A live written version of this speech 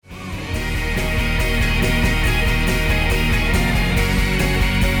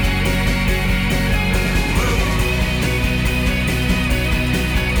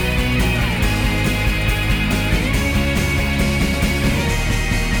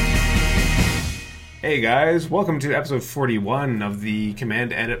Hey guys, welcome to episode 41 of the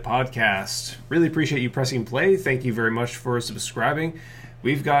Command Edit podcast. Really appreciate you pressing play. Thank you very much for subscribing.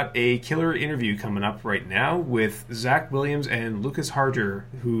 We've got a killer interview coming up right now with Zach Williams and Lucas Harger,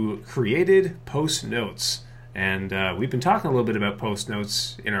 who created Post Notes. And we've been talking a little bit about Post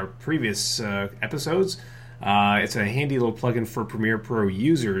Notes in our previous episodes. It's a handy little plugin for Premiere Pro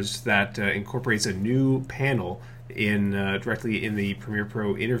users that incorporates a new panel directly in the Premiere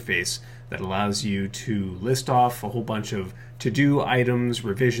Pro interface that allows you to list off a whole bunch of to-do items,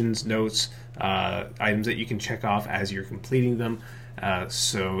 revisions, notes, items that you can check off as you're completing them.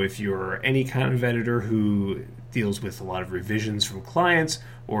 So if you're any kind of editor who deals with a lot of revisions from clients,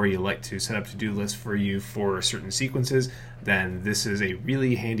 or you like to set up to-do lists for you for certain sequences, then this is a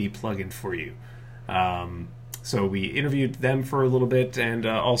really handy plugin for you. So we interviewed them for a little bit and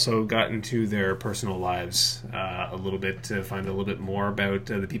also got into their personal lives a little bit to find a little bit more about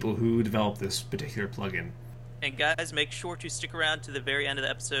the people who developed this particular plugin. And guys, make sure to stick around to the very end of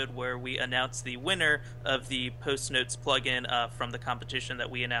the episode where we announce the winner of the Post Notes plugin from the competition that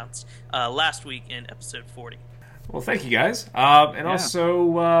we announced last week in episode 40. Well, thank you guys.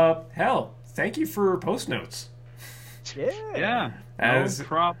 Also, thank you for Post Notes. Yeah. No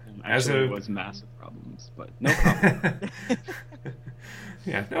problem. Actually, it was massive problems, but no problem.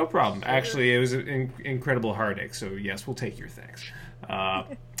 Yeah, no problem. Actually, it was an incredible heartache, so yes, we'll take your thanks.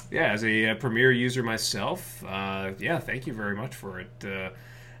 As a Premiere user myself, thank you very much for it.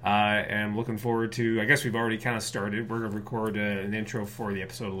 I'm looking forward to, I guess we've already kind of started. We're going to record an intro for the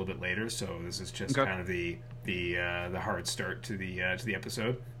episode a little bit later, so this is just kind of the hard start to the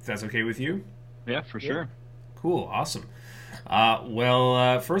episode. If that's okay with you? Yeah, for sure. Cool, awesome.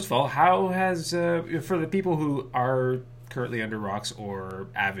 First of all, how has, for the people who are currently under rocks or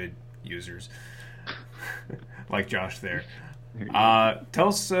avid users, like Josh there, tell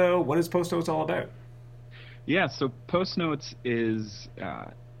us what is Post Notes all about? Yeah, so Post Notes is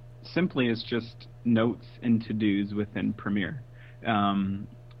is just notes and to-dos within Premiere.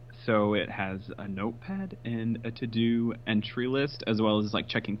 So it has a notepad and a to-do entry list, as well as like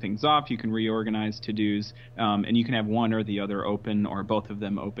checking things off. You can reorganize to-dos, and you can have one or the other open or both of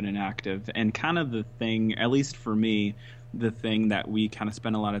them open and active. And kind of the thing, at least for me, the thing that we kind of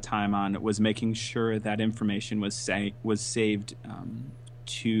spent a lot of time on was making sure that information was saved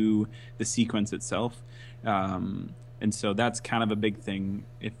to the sequence itself. And so that's kind of a big thing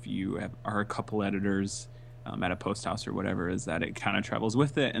if you are a couple editors at a post house or whatever, is that it kind of travels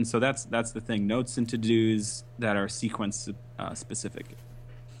with it. And so that's the thing, notes and to-dos that are sequence specific.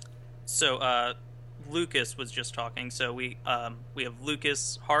 So Lucas was just talking, so we have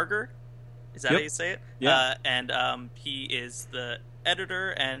Lucas Harger. Is that how you say it? Yeah. And he is the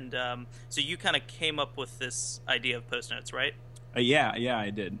editor, and so you kind of came up with this idea of Post Notes, right? Yeah, I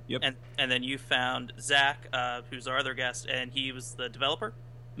did. Yep. And then you found Zach, who's our other guest, and he was the developer?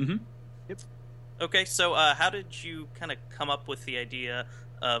 Mm-hmm. Yep. Okay, so how did you kind of come up with the idea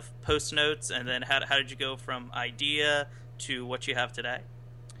of Post Notes, and then how did you go from idea to what you have today?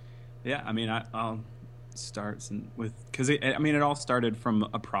 Yeah, I mean, I'll start because it all started from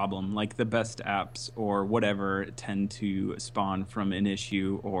a problem. Like the best apps or whatever tend to spawn from an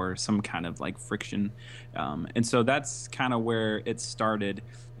issue or some kind of like friction, and so that's kind of where it started.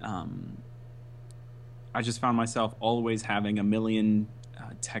 I just found myself always having a million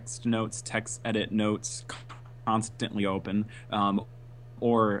text edit notes constantly open,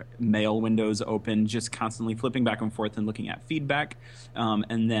 or mail windows open, just constantly flipping back and forth and looking at feedback,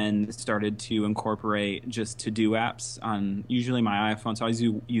 and then started to incorporate just to-do apps on usually my iPhone. So I was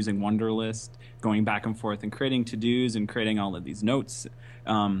using Wunderlist, going back and forth and creating to-dos and creating all of these notes.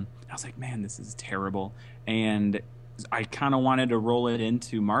 I was like, man, this is terrible. And I kind of wanted to roll it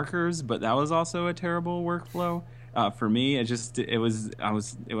into markers, but that was also a terrible workflow. For me, I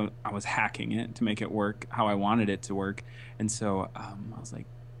was hacking it to make it work how I wanted it to work, and so I was like,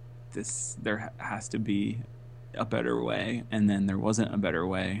 there has to be a better way. And then there wasn't a better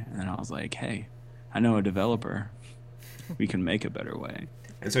way, and then I was like, hey, I know a developer, we can make a better way.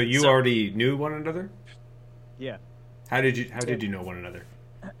 And so you already knew one another? Yeah. How did you know one another?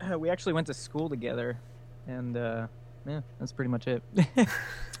 We actually went to school together, and that's pretty much it.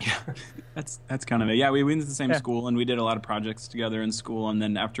 Yeah, that's kind of it. Yeah, we went to the same school, and we did a lot of projects together in school. And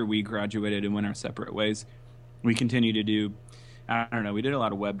then after we graduated and went our separate ways, we continued to do, I don't know, we did a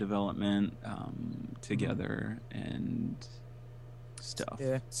lot of web development together and stuff.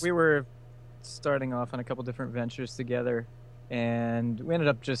 Yeah, we were starting off on a couple different ventures together, and we ended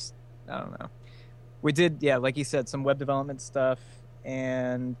up just, I don't know. We did, like you said, some web development stuff,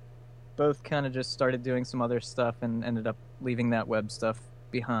 and both kind of just started doing some other stuff and ended up leaving that web stuff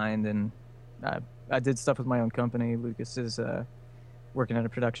behind and I did stuff with my own company. Lucas is working at a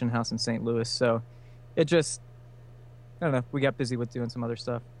production house in St. Louis, so it just, I don't know, we got busy with doing some other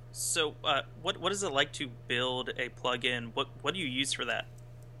stuff. So, what is it like to build a plugin? What do you use for that?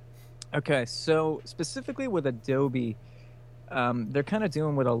 Okay, so specifically with Adobe, they're kind of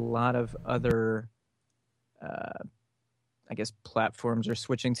doing what a lot of other, I guess, platforms are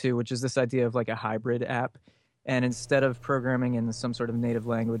switching to, which is this idea of like a hybrid app. And instead of programming in some sort of native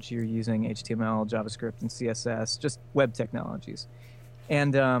language, you're using HTML, JavaScript, and CSS, just web technologies.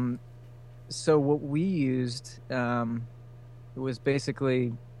 And so what we used was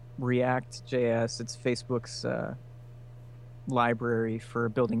basically React.js. It's Facebook's library for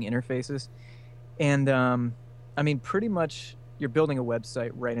building interfaces. And I mean, pretty much you're building a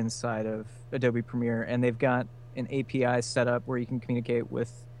website right inside of Adobe Premiere, and they've got an API set up where you can communicate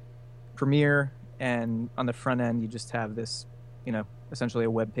with Premiere, and on the front end you just have this, you know, essentially a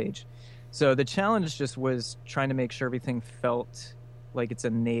web page. So the challenge just was trying to make sure everything felt like it's a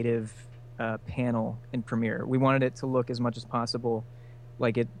native panel in Premiere. We wanted it to look as much as possible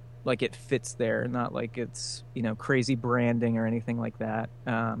like it fits there, not like it's, you know, crazy branding or anything like that.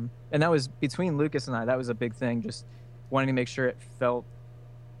 And that was, between Lucas and I, that was a big thing, just wanting to make sure it felt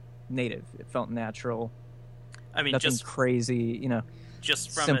native, it felt natural. I mean, nothing just crazy, you know,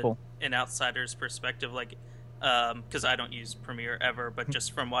 just from simple. An outsider's perspective, like, because I don't use Premiere ever, but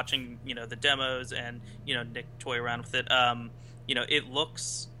just from watching, you know, the demos and, you know, Nick toy around with it, you know, it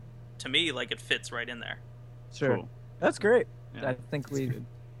looks to me like it fits right in there. Sure. Cool. That's great. Yeah, I think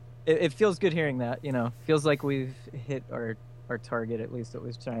it feels good hearing that, you know, feels like we've hit our target, at least what we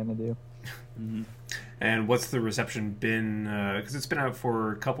was trying to do. Mm-hmm. And what's the reception been? Because it's been out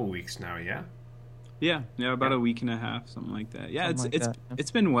for a couple weeks now, yeah? Yeah, about a week and a half, something like that. Yeah, Something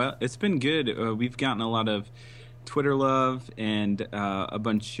it's been well. It's been good. We've gotten a lot of Twitter love and a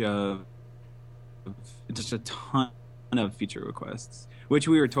bunch of just a ton of feature requests, which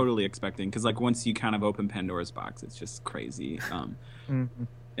we were totally expecting, because like once you kind of open Pandora's box, it's just crazy. Mm-hmm.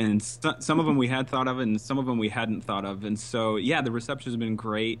 And some of them we had thought of, and some of them we hadn't thought of. And so, yeah, the reception has been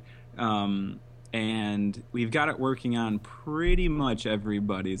great. And we've got it working on pretty much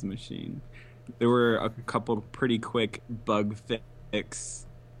everybody's machine. There were a couple pretty quick bug fix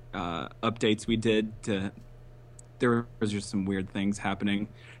updates we did. There was just some weird things happening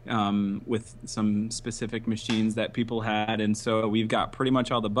with some specific machines that people had. And so we've got pretty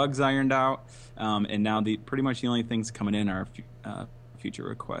much all the bugs ironed out. And now pretty much the only things coming in are future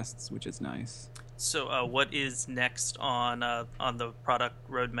requests, which is nice. So, what is next on the product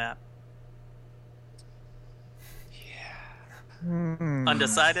roadmap?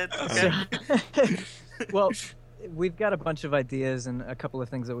 Undecided? Okay. Well, we've got a bunch of ideas and a couple of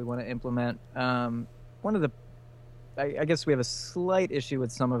things that we want to implement. One of the, I guess we have a slight issue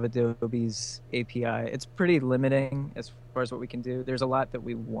with some of Adobe's API. It's pretty limiting as far as what we can do. There's a lot that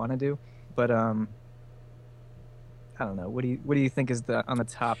we want to do, but I don't know. What do you think is on the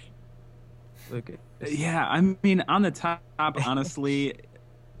top, Lucas? Yeah, I mean, on the top, honestly,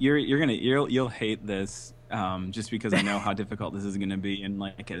 you'll hate this. Just because I know how difficult this is going to be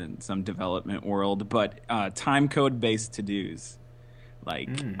in some development world, but time code based to dos,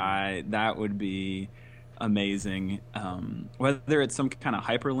 that would be amazing. Whether it's some kind of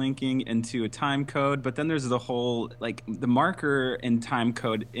hyperlinking into a time code, but then there's the whole the marker and time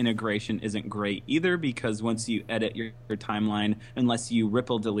code integration isn't great either, because once you edit your timeline, unless you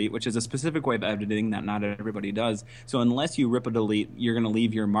ripple delete, which is a specific way of editing that not everybody does, so unless you ripple delete, you're going to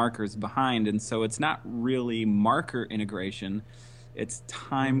leave your markers behind, and so it's not really marker integration. It's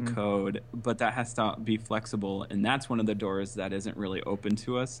time code, but that has to be flexible, and that's one of the doors that isn't really open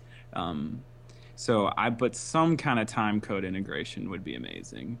to us. But some kind of time code integration would be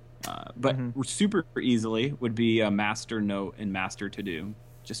amazing. But super easily would be a master note and master to do,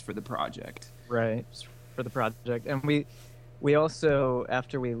 just for the project. Right, just for the project. And we also,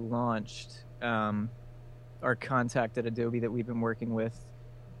 after we launched, our contact at Adobe that we've been working with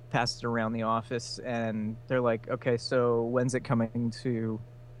passed it around the office, and they're like, okay, so when's it coming to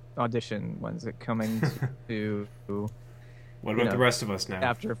Audition? When's it coming to what about the rest of us now?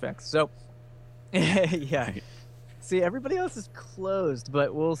 After Effects. So yeah. See, everybody else is closed,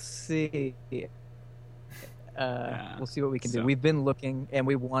 but we'll see. We'll see what we can do. We've been looking, and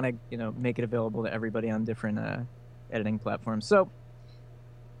we want to, make it available to everybody on different editing platforms. So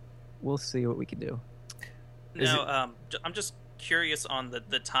we'll see what we can do. Now, I'm just curious on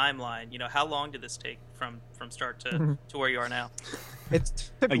the timeline. How long did this take from start to where you are now? It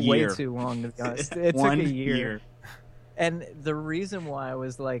took way too long, to be honest. It took a year. And the reason why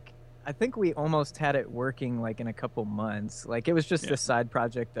was I think we almost had it working in a couple months. It was just a side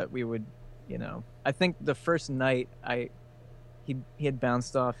project that we would, I think the first night he had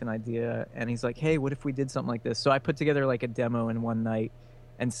bounced off an idea, and he's like, hey, what if we did something like this? So I put together like a demo in one night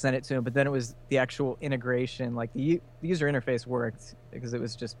and sent it to him, but then it was the actual integration, like the user interface worked because it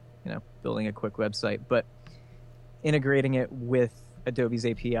was just building a quick website, but integrating it with Adobe's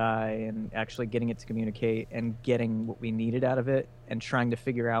API and actually getting it to communicate and getting what we needed out of it and trying to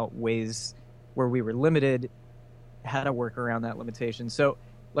figure out ways where we were limited, how to work around that limitation. So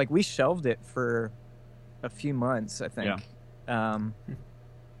like we shelved it for a few months, I think.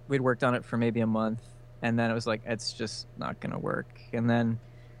 We'd worked on it for maybe a month, and then it was like, it's just not going to work. And then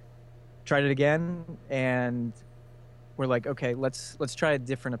tried it again, and we're like, okay, let's try a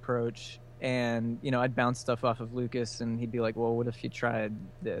different approach. And I'd bounce stuff off of Lucas, and he'd be like, well, what if you tried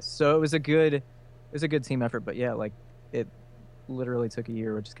this? So it was a good team effort. But yeah, like it literally took a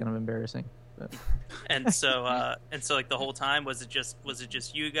year, which is kind of embarrassing. But. And so like the whole time, was it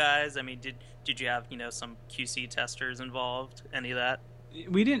just you guys? I mean, did you have some QC testers involved? Any of that?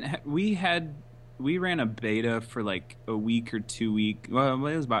 We didn't. We ran a beta for like a week or 2 week. Well,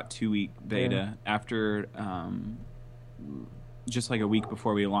 it was about 2 week beta after. Just like a week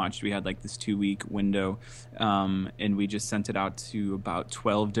before we launched, we had like this 2 week window, and we just sent it out to about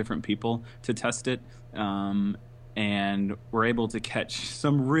 12 different people to test it, and we're able to catch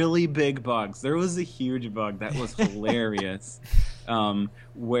some really big bugs. There was a huge bug that was hilarious,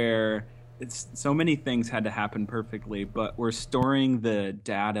 where so many things had to happen perfectly, but we're storing the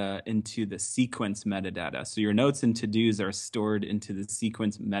data into the sequence metadata. So your notes and to-dos are stored into the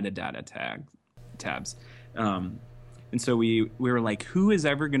sequence metadata tabs. And so we were like, who is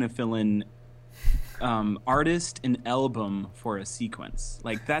ever going to fill in artist and album for a sequence?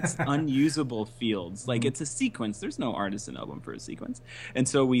 Like, that's unusable fields. Like, it's a sequence. There's no artist and album for a sequence. And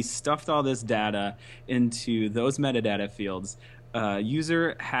so we stuffed all this data into those metadata fields. A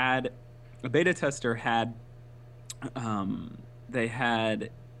beta tester had, they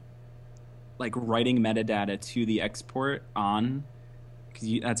had, like, writing metadata to the export on,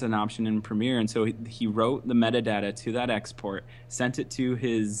 because that's an option in Premiere. And so he wrote the metadata to that export, sent it to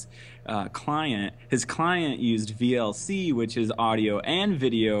his client. His client used VLC, which is audio and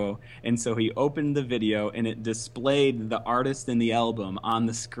video. And so he opened the video, and it displayed the artist and the album on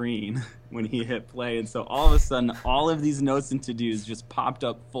the screen when he hit play. And so all of a sudden, all of these notes and to-dos just popped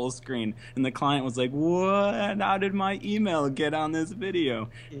up full screen. And the client was like, what? How did my email get on this video?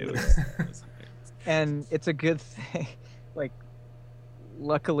 Yeah. It was and it's a good thing. Like,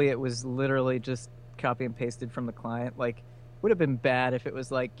 luckily, it was literally just copy and pasted from the client. Like, would have been bad if it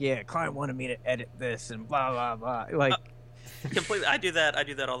was like, yeah, client wanted me to edit this and blah blah blah. Like, completely. I do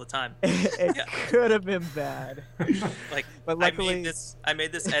that all the time. It could have been bad. Like, but luckily, I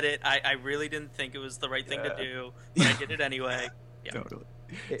made this edit. I really didn't think it was the right thing to do, but I did it anyway. Yeah. Totally.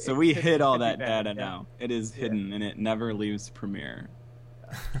 So we hid all that data now. It is hidden, and it never leaves Premiere.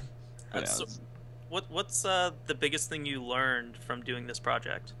 So what's the biggest thing you learned from doing this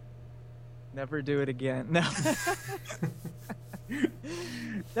project? Never do it again. No.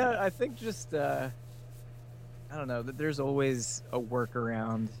 No, I think just I don't know, that there's always a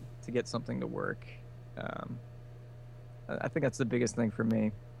workaround to get something to work. I think that's the biggest thing for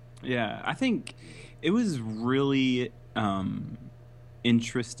me. Yeah, I think it was really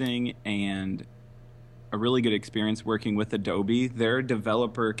interesting and a really good experience working with Adobe. Their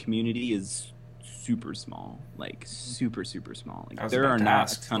developer community is super small, like super small. Like, there are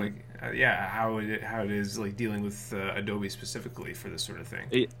not a ton of how it is like dealing with Adobe specifically for this sort of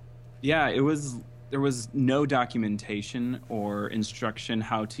thing. There was no documentation or instruction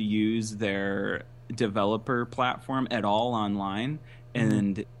how to use their developer platform at all online,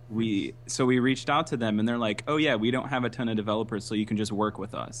 and we reached out to them, and they're like, oh yeah, we don't have a ton of developers, so you can just work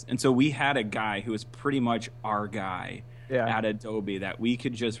with us. And so we had a guy who was pretty much our guy at Adobe that we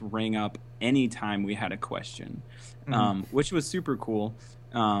could just ring up anytime we had a question, which was super cool.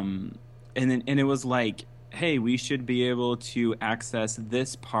 And it was like, hey, we should be able to access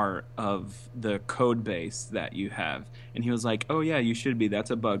this part of the code base that you have. And he was like, oh yeah, you should be. That's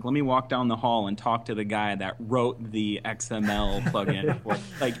a bug. Let me walk down the hall and talk to the guy that wrote the XML plugin.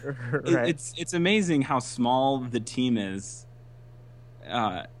 Like, it's amazing how small the team is.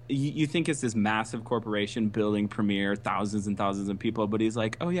 You think it's this massive corporation building Premiere, thousands and thousands of people, but he's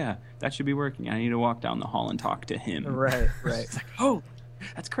like, oh yeah, that should be working. I need to walk down the hall and talk to him. Right. It's like, oh,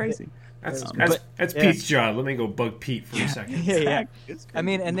 that's crazy. That's Pete's job. Let me go bug Pete for a second. Yeah. I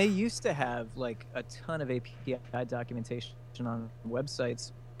mean, and they used to have like a ton of API documentation on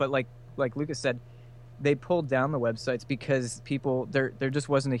websites, but like Lucas said, they pulled down the websites because there just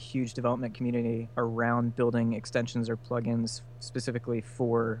wasn't a huge development community around building extensions or plugins specifically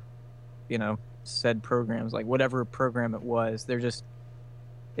for said programs, like whatever program it was. They're just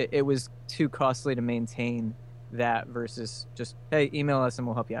it was too costly to maintain that versus just, hey, email us and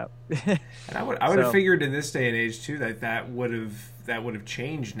we'll help you out. And I would have figured in this day and age too that would have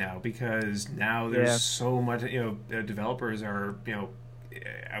changed now, because now there's so much, developers are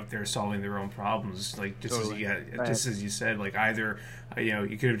out there solving their own problems, like just Totally. just as you said, like either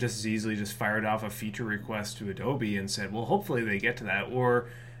you could have just as easily just fired off a feature request to Adobe and said, well, hopefully they get to that, or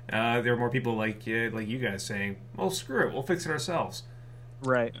there are more people like you guys saying, well, screw it, we'll fix it ourselves.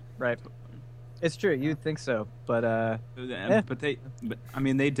 Right. It's true. You'd think so, but they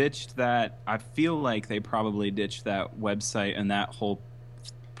ditched that. I feel like they probably ditched that website and that whole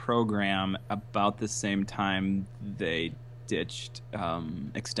program about the same time they ditched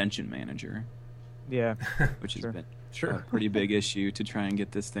Extension Manager. Yeah, which has been Sure. a pretty big issue to try and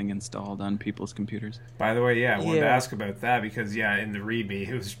get this thing installed on people's computers. By the way, I wanted to ask about that because in the README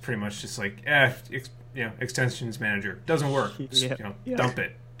it was pretty much just like, Extensions Manager doesn't work. Just, dump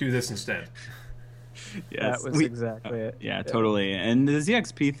it. Do this instead. That was exactly it. Yeah, totally. And the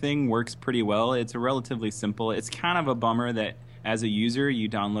ZXP thing works pretty well. It's relatively simple. It's kind of a bummer that as a user you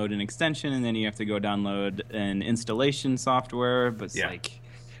download an extension and then you have to go download an installation software. But it's like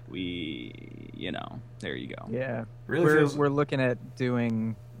there you go. Yeah, Really we're looking at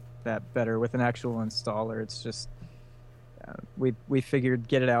doing that better with an actual installer. It's just we figured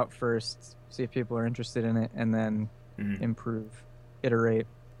get it out first, see if people are interested in it, and then improve, iterate,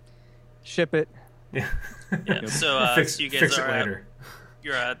 ship it. Yeah. So fix you guys it are later.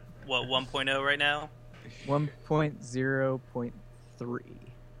 You're at what 1.0 right now? 1.0.3. Okay.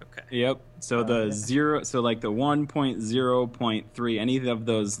 Yep. So the 1.0.3, any of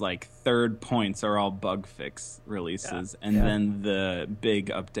those like third points are all bug fix releases, and then the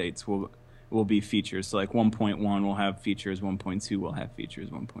big updates will be features. So like 1.1 will have features, 1.2 will have features,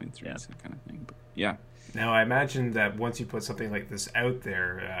 1.3 so kind of thing. But Now, I imagine that once you put something like this out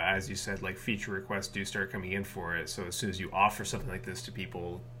there, as you said, like feature requests do start coming in for it. So as soon as you offer something like this to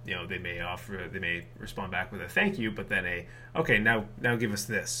people, they may respond back with a thank you, but then now give us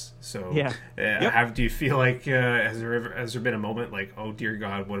this. So do you feel like has there been a moment like, oh dear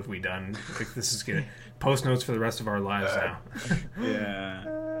God, what have we done? Like this is gonna post notes for the rest of our lives now.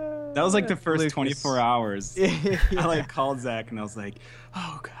 That was like the first 24 hours. I called Zach and I was like,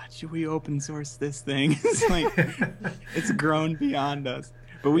 oh God, should we open source this thing? It's like, it's grown beyond us.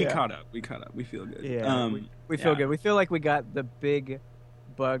 But we caught up. We feel good. Yeah, we feel good. We feel like we got the big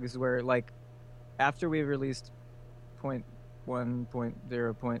bugs where like after we released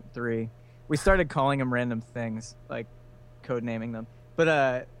 0.1.0.3, we started calling them random things, like code naming them.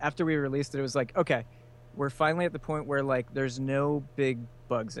 But after we released it, it was like, okay, we're finally at the point where like there's no big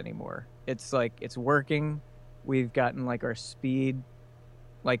bugs anymore. It's like it's working. We've gotten like our speed,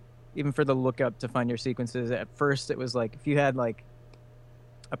 like even for the lookup to find your sequences. At first it was like if you had like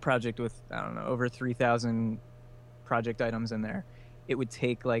a project with over 3,000 project items in there, it would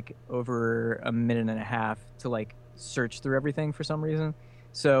take like over a minute and a half to like search through everything for some reason.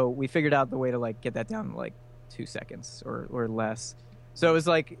 So we figured out the way to like get that down to like 2 seconds or less. So it was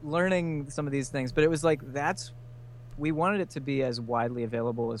like learning some of these things, but it was like we wanted it to be as widely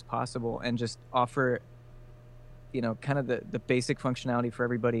available as possible and just offer, kind of the basic functionality for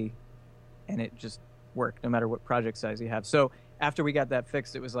everybody, and it just worked no matter what project size you have. So after we got that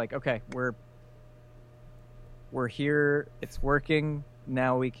fixed, it was like, okay, we're here, it's working.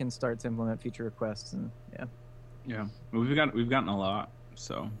 Now we can start to implement feature requests, and yeah. We've gotten a lot,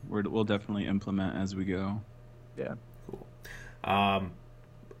 so we'll definitely implement as we go. Yeah. Cool.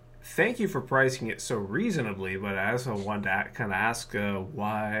 Thank you for pricing it so reasonably, but I also wanted to kind of ask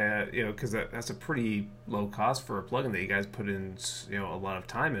why, because that's a pretty low cost for a plugin that you guys put in, a lot of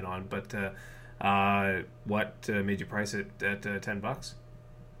time in on. But what made you price it at $10?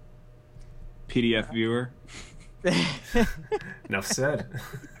 PDF viewer. Enough said.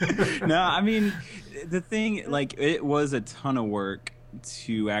 No, I mean, the thing, like, it was a ton of work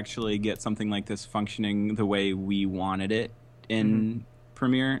to actually get something like this functioning the way we wanted it in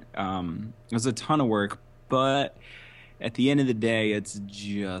Premiere. It was a ton of work, but at the end of the day, it's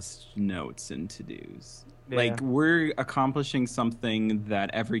just notes and to-dos. Yeah. Like, we're accomplishing something that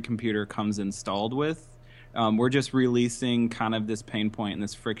every computer comes installed with. We're just releasing kind of this pain point and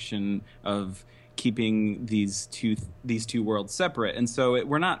this friction of keeping these two worlds separate. And so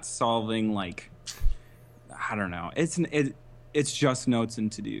we're not solving, like, I don't know. It's just notes and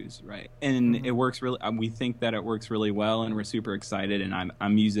to-dos, right? And it works really. We think that it works really well, and we're super excited. And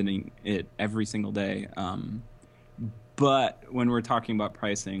I'm using it every single day. But when we're talking about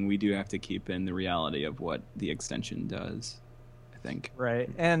pricing, we do have to keep in the reality of what the extension does. I think. Right.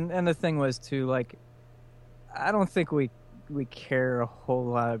 And the thing was too, like, I don't think we care a whole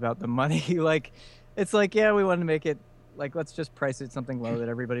lot about the money. Like, it's like, yeah, we wanted to make it like, let's just price it something low that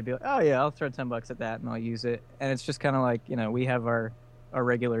everybody be like, oh yeah, I'll throw $10 at that and I'll use it. And it's just kind of like, we have our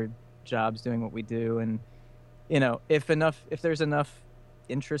regular jobs doing what we do, and if there's enough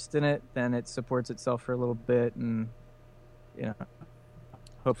interest in it, then it supports itself for a little bit, and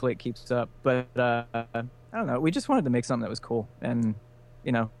hopefully it keeps up. But I don't know, we just wanted to make something that was cool. And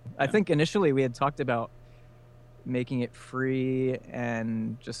I think initially we had talked about making it free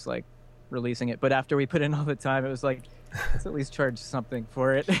and just like releasing it, but after we put in all the time, it was like, let's at least charge something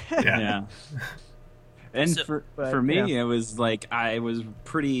for it. Yeah. And for me, it was like, I was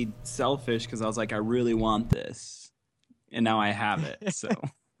pretty selfish because I was like, I really want this, and now I have it. So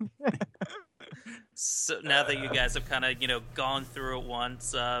So now that you guys have kind of gone through it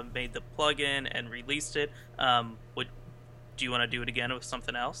once, made the plugin and released it, do you want to do it again with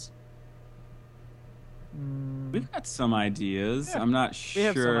something else? We've got some ideas. Yeah, I'm not we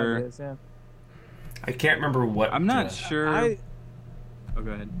have some sure. ideas, yeah. I can't remember what. I'm not sure. I Oh,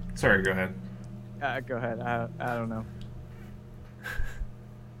 go ahead. Sorry, go ahead. Go ahead. I don't know.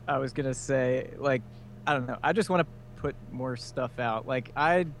 I was gonna say, like, I don't know. I just want to put more stuff out. Like,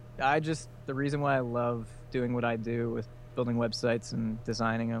 I just, the reason why I love doing what I do with building websites and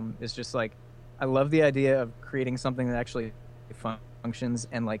designing them is just like, I love the idea of creating something that actually functions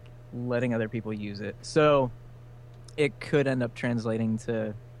and like letting other people use it. So it could end up translating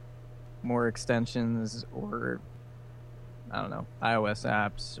to more extensions, or I don't know, iOS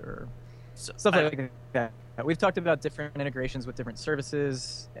apps or stuff like that. We've talked about different integrations with different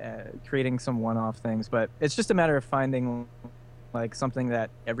services, creating some one-off things, but it's just a matter of finding like something that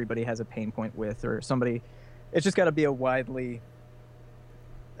everybody has a pain point with, or somebody. It's just got to be a widely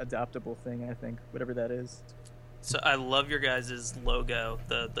adoptable thing, I think, whatever that is. So I love your guys' logo,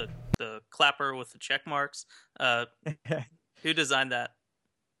 the clapper with the check marks. Who designed that?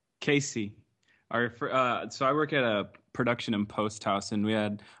 Casey. So I work at a production and post house, and we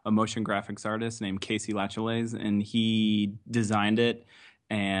had a motion graphics artist named Casey Lacheles, and he designed it,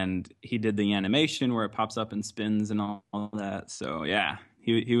 and he did the animation where it pops up and spins and all that. So yeah,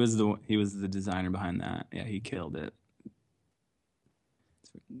 he was the designer behind that. Yeah, he killed it.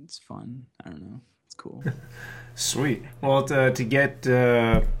 It's fun. I don't know. It's cool. Sweet. Well, to get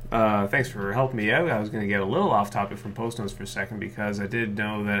thanks for helping me out. I was going to get a little off topic from Post Notes for a second, because I did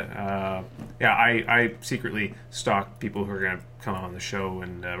know that I secretly stalk people who are going to come on the show,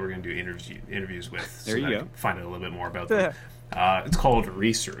 and we're going to do interviews with. There you go. Find out a little bit more about them. It's called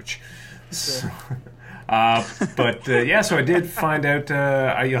research. So, so I did find out.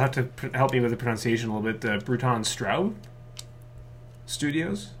 You'll have to help me with the pronunciation a little bit. Bruton Straub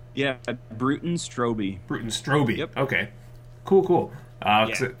Studios. Yeah, Bruton Strobe. Bruton Strobe. Yep. Okay. Cool.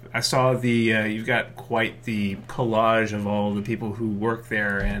 I saw you've got quite the collage of all the people who work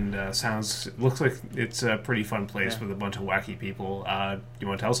there, and looks like it's a pretty fun place with a bunch of wacky people. Do you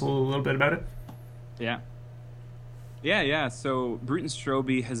want to tell us a little bit about it? Yeah. So Bruton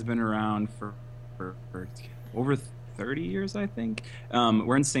Strobe has been around for over 30 years, I think.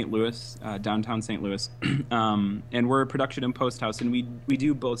 We're in St. Louis, downtown St. Louis, and we're a production and post house, and we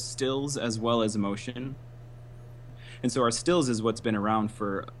do both stills as well as motion. And so our stills is what's been around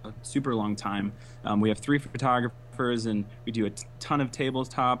for a super long time. We have 3 photographers, and we do a ton of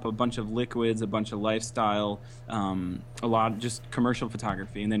tabletop, a bunch of liquids, a bunch of lifestyle, a lot of just commercial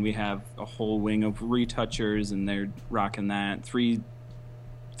photography. And then we have a whole wing of retouchers, and they're rocking that. Three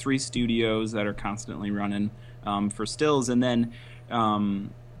studios that are constantly running for stills. And then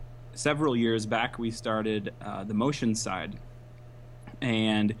several years back, we started the motion side.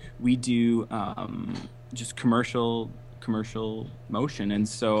 And we do just commercial motion, and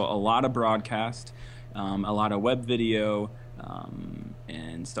so a lot of broadcast, a lot of web video,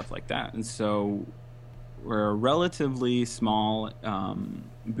 and stuff like that. And so we're a relatively small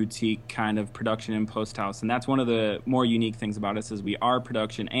boutique kind of production and post house, and that's one of the more unique things about us is we are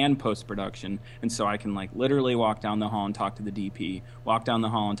production and post production. And so I can like literally walk down the hall and talk to the DP, walk down the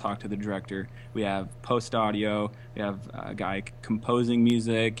hall and talk to the director. We have post audio, we have a guy composing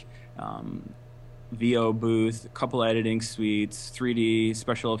music, VO booth, a couple editing suites, 3D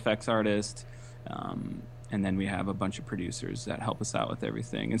special effects artist, and then we have a bunch of producers that help us out with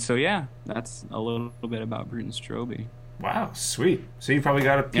everything. And so yeah, that's a little bit about Bruton Strobe. Wow, sweet. So you probably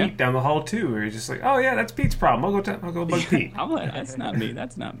got a Pete down the hall too, where you're just like, oh yeah, that's Pete's problem. I'll go bug Pete. That's not me.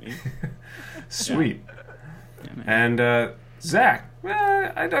 That's not me. Sweet. Yeah, and Zach,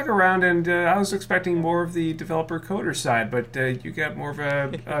 I dug around, and I was expecting more of the developer coder side, but you got more of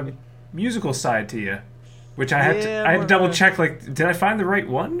a musical side to you. Which I had Yeah, to more double of a- check. Like, did I find the right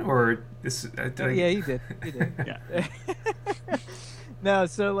one, or this? Oh, yeah, you did. You did. Yeah. No,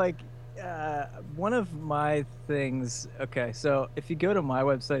 so like one of my things. Okay, so if you go to my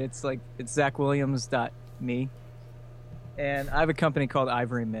website, it's zachwilliams.me, and I have a company called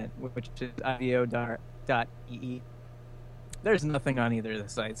Ivory Mint, which is ivo.ee. There's nothing on either of the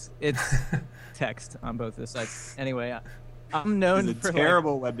sites. It's text on both the sites. Anyway, I'm known He's a for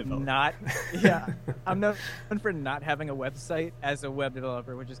terrible like, web developer. not. Yeah, I'm known for not having a website as a web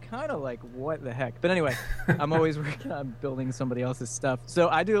developer, which is kind of like what the heck. But anyway, I'm always working on building somebody else's stuff. So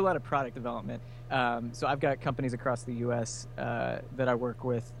I do a lot of product development. So I've got companies across the U.S. That I work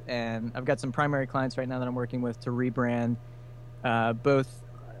with, and I've got some primary clients right now that I'm working with to rebrand, both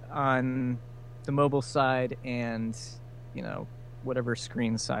on the mobile side and whatever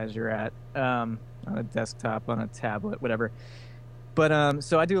screen size you're at, on a desktop, on a tablet, whatever. But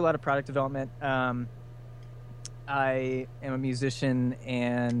so I do a lot of product development. I am a musician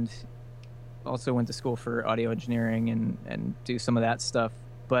and also went to school for audio engineering and do some of that stuff.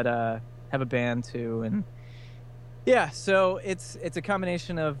 But have a band too, and yeah, so it's a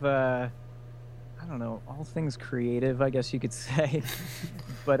combination of I don't know, all things creative, I guess you could say.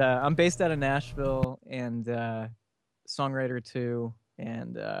 But I'm based out of Nashville and songwriter too,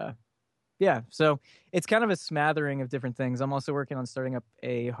 and yeah, so it's kind of a smattering of different things. I'm also working on starting up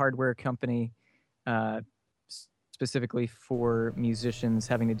a hardware company specifically for musicians,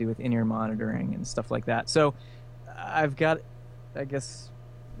 having to do with in-ear monitoring and stuff like that. So I've got, I guess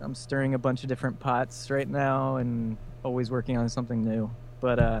I'm stirring a bunch of different pots right now and always working on something new.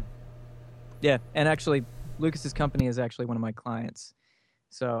 But yeah, and actually Lucas's company is actually one of my clients.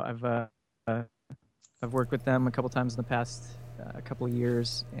 So I've worked with them a couple times in the past couple of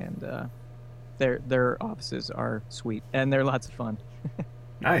years, and their offices are sweet and they're lots of fun.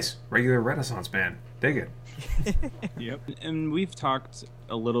 Nice. Regular Renaissance band. Dig it. Yep. And we've talked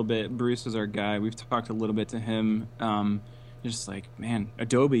a little bit. Bruce is our guy. We've talked a little bit to him. Just like, man,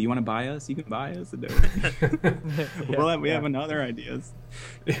 Adobe, you want to buy us? You can buy us, Adobe. We have another ideas.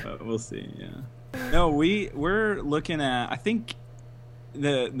 We'll see. Yeah. No, we're looking at. I think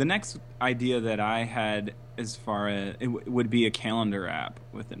the next idea that I had, as far as it would be a calendar app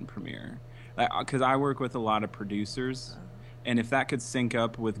within Premiere, because I work with a lot of producers, and if that could sync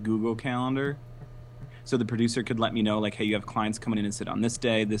up with Google Calendar, so the producer could let me know, like, hey, you have clients coming in and sit on this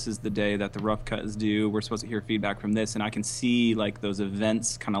day. This is the day that the rough cut is due. We're supposed to hear feedback from this, and I can see like those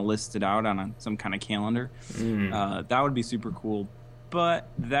events kind of listed out on some kind of calendar. That would be super cool. But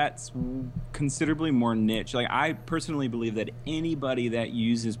that's considerably more niche. Like, I personally believe that anybody that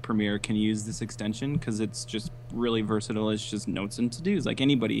uses Premiere can use this extension because it's just really versatile. It's just notes and to-dos. Like,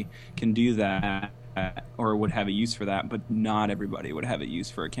 anybody can do that or would have a use for that, but not everybody would have a use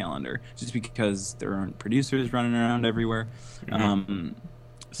for a calendar just because there aren't producers running around everywhere.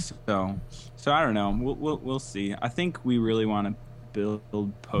 So I don't know. We'll see. I think we really want to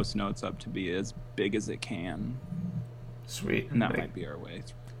build Post Notes up to be as big as it can. Sweet. And that might be our way.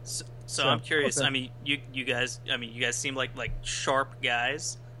 So I'm curious. Okay. I mean, you guys seem like sharp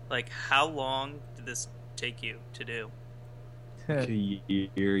guys. Like, how long did this take you to do? A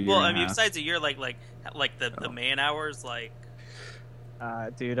year. Well, I mean, besides a year, like the man hours, like.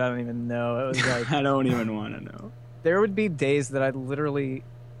 Dude, I don't even know. It was like I don't even want to know. There would be days that I'd literally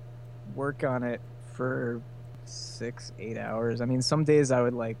work on it for 6-8 hours. I mean, some days I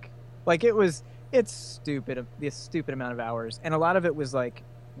would it's stupid, the stupid amount of hours, and a lot of it was like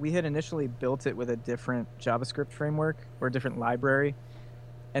we had initially built it with a different JavaScript framework or a different library,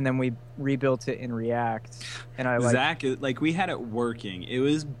 and then we rebuilt it in React. And Zach, we had it working, it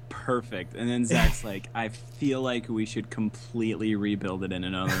was perfect, and then Zach's like, I feel like we should completely rebuild it in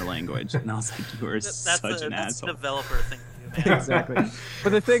another language, and I was like, you are such an asshole. That's a developer thing to do, man. Exactly.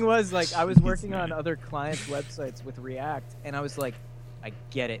 But the thing was, like, I was working on other clients' websites with React, and I was like, I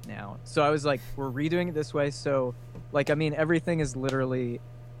get it now. So I was like, we're redoing it this way. So, like, I mean, everything is literally,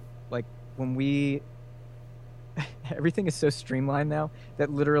 like, everything is so streamlined now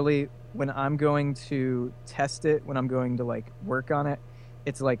that literally when I'm going to test it, when I'm going to, like, work on it,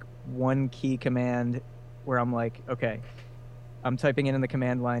 it's like one key command where I'm like, okay, I'm typing in the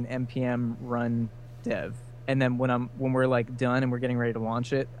command line npm run dev. And then when we're like done and we're getting ready to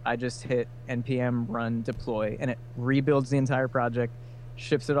launch it, I just hit npm run deploy, and it rebuilds the entire project,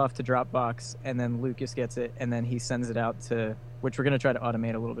 ships it off to Dropbox, and then Lucas gets it, and then he sends it out to, which we're going to try to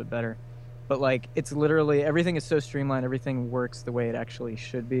automate a little bit better. But like, it's literally, everything is so streamlined, everything works the way it actually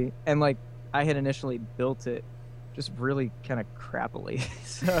should be. And like, I had initially built it just really kind of crappily.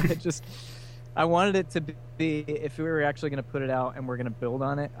 So I wanted it to be, if we were actually going to put it out and we're going to build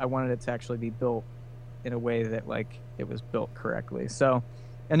on it, I wanted it to actually be built in a way that like it was built correctly. So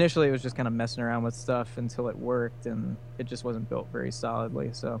initially it was just kind of messing around with stuff until it worked, and it just wasn't built very solidly.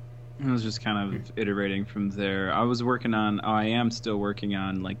 So I was just kind of iterating from there. I am still working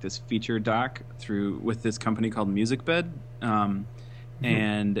on like this feature doc with this company called MusicBed,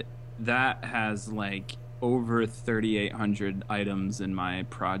 and that has like over 3,800 items in my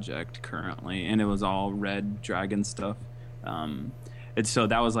project currently, and it was all Red Dragon stuff. So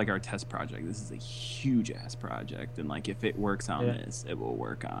that was like our test project. This is a huge ass project, and like if it works on this, it will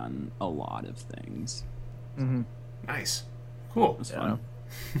work on a lot of things. Mm-hmm. Nice, cool. It's fun.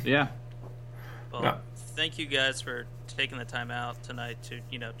 Yeah. Well, thank you guys for taking the time out tonight to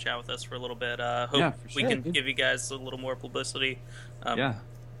chat with us for a little bit. Hope we can give you guys a little more publicity. Yeah.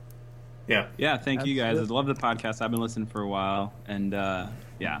 Thank you guys. I love the podcast. I've been listening for a while, and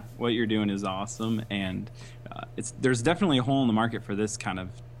what you're doing is awesome. And there's definitely a hole in the market for this kind of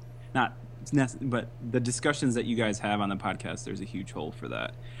but the discussions that you guys have on the podcast. There's a huge hole for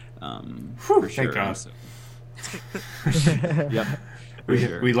that. For sure. Thank God. So, yep.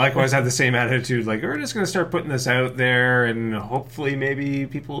 We likewise have the same attitude. Like, we're just going to start putting this out there, and hopefully, maybe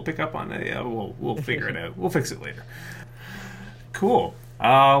people will pick up on it. Yeah, we'll figure it out. We'll fix it later. Cool.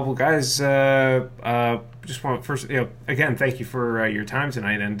 Well, guys, just want first, again, thank you for your time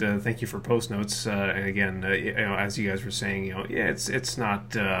tonight, and thank you for post notes. And again, as you guys were saying, it's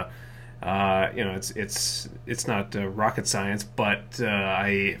not, it's not rocket science, but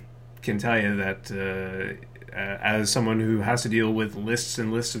I can tell you that. As someone who has to deal with lists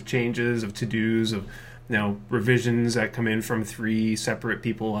and lists of changes, of to-dos, of revisions that come in from 3 separate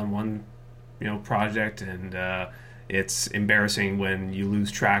people on one project, and it's embarrassing when you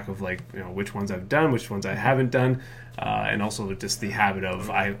lose track of which ones I've done, which ones I haven't done, and also just the habit of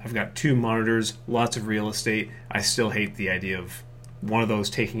I've got 2 monitors, lots of real estate. I still hate the idea of one of those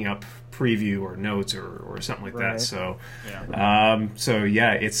taking up preview or notes or something like that. So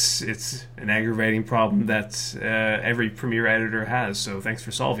it's an aggravating problem that every Premiere editor has. So thanks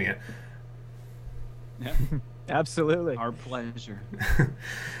for solving it. Yeah, absolutely, our pleasure.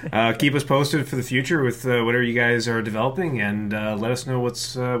 Keep us posted for the future with whatever you guys are developing, and let us know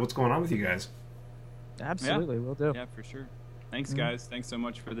what's going on with you guys. Absolutely, we'll do. Yeah, for sure. Thanks, guys. Thanks so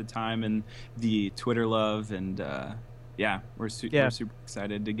much for the time and the Twitter love, and we're super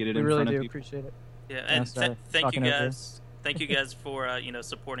excited to get it in front of people. We really do appreciate it. Yeah, and thank you guys. Thank you guys for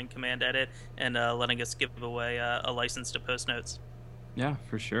supporting Command Edit and letting us give away a license to Post Notes. Yeah,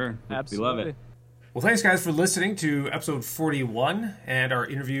 for sure. Absolutely. We love it. Well, thanks, guys, for listening to episode 41 and our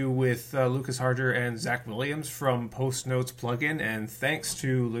interview with Lucas Harder and Zach Williams from Post Notes plugin. And thanks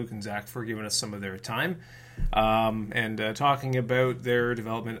to Luke and Zach for giving us some of their time and talking about their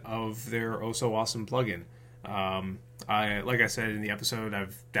development of their Oh So Awesome plugin. Like I said in the episode,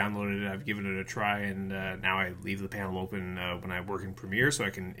 I've downloaded it, I've given it a try, and now I leave the panel open when I work in Premiere so I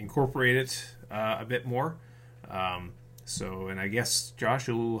can incorporate it a bit more. And I guess, Josh,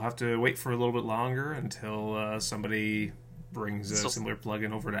 you'll have to wait for a little bit longer until somebody brings a similar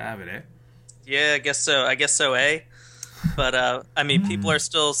plugin over to Avid, eh? Yeah, I guess so, eh? But, people are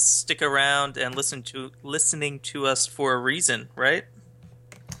still stick around and listening to us for a reason, right?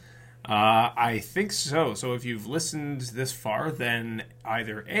 I think so. So if you've listened this far, then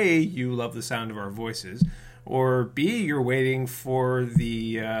either A, you love the sound of our voices, or B, you're waiting for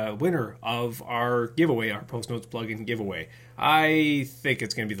the winner of our giveaway, our Post Notes plugin giveaway. I think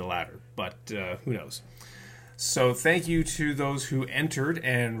it's going to be the latter, but who knows. So thank you to those who entered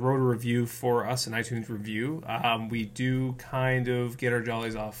and wrote a review for us, an iTunes review. We do kind of get our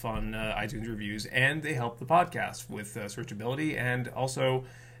jollies off on iTunes reviews, and they help the podcast with searchability, and also,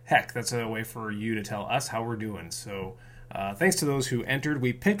 heck, that's a way for you to tell us how we're doing. So thanks to those who entered.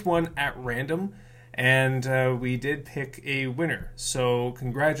 We picked one at random, and we did pick a winner. So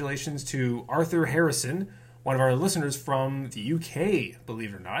congratulations to Arthur Harrison, one of our listeners from the UK,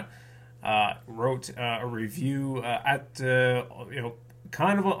 believe it or not. Wrote a review at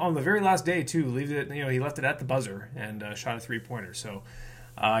kind of on the very last day too. He left it at the buzzer and shot a 3-pointer. So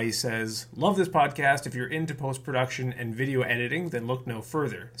he says, "Love this podcast. If you're into post production and video editing, then look no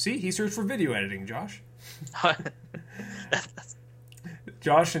further." See, he searched for video editing, Josh.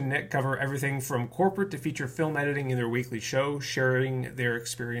 Josh and Nick cover everything from corporate to feature film editing in their weekly show, sharing their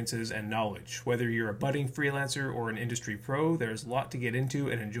experiences and knowledge. Whether you're a budding freelancer or an industry pro, there's a lot to get into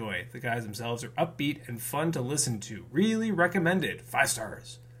and enjoy. The guys themselves are upbeat and fun to listen to. Really recommended. 5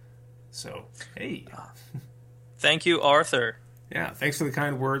 stars. So, hey. Thank you, Arthur. Yeah, thanks for the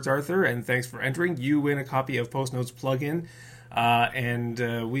kind words, Arthur, and thanks for entering. You win a copy of Post Notes plugin.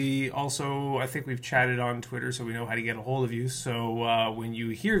 And we also, I think we've chatted on Twitter, so we know how to get a hold of you. So when you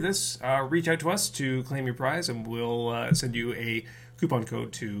hear this, reach out to us to claim your prize, and we'll send you a coupon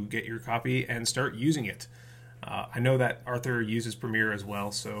code to get your copy and start using it. I know that Arthur uses Premiere as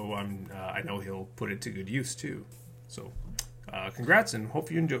well, so I know he'll put it to good use too. So congrats, and hope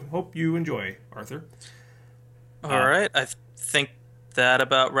you enjoy, Arthur. All right, I think that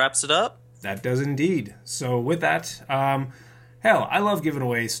about wraps it up. That does indeed. So with that, hell, I love giving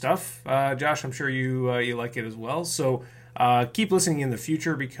away stuff. Josh, I'm sure you like it as well. So keep listening in the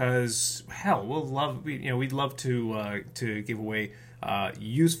future because hell, we'd love to give away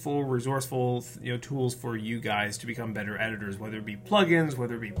useful, resourceful tools for you guys to become better editors. Whether it be plugins,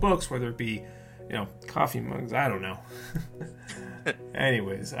 whether it be books, whether it be coffee mugs. I don't know.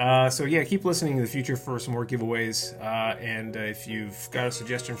 Anyways, so yeah, keep listening in the future for some more giveaways. And if you've got a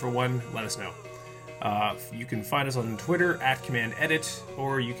suggestion for one, let us know. You can find us on Twitter at CommandEdit,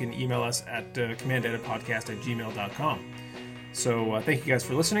 or you can email us at commandeditpodcast@gmail.com. So thank you guys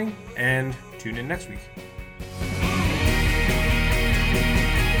for listening, and tune in next week.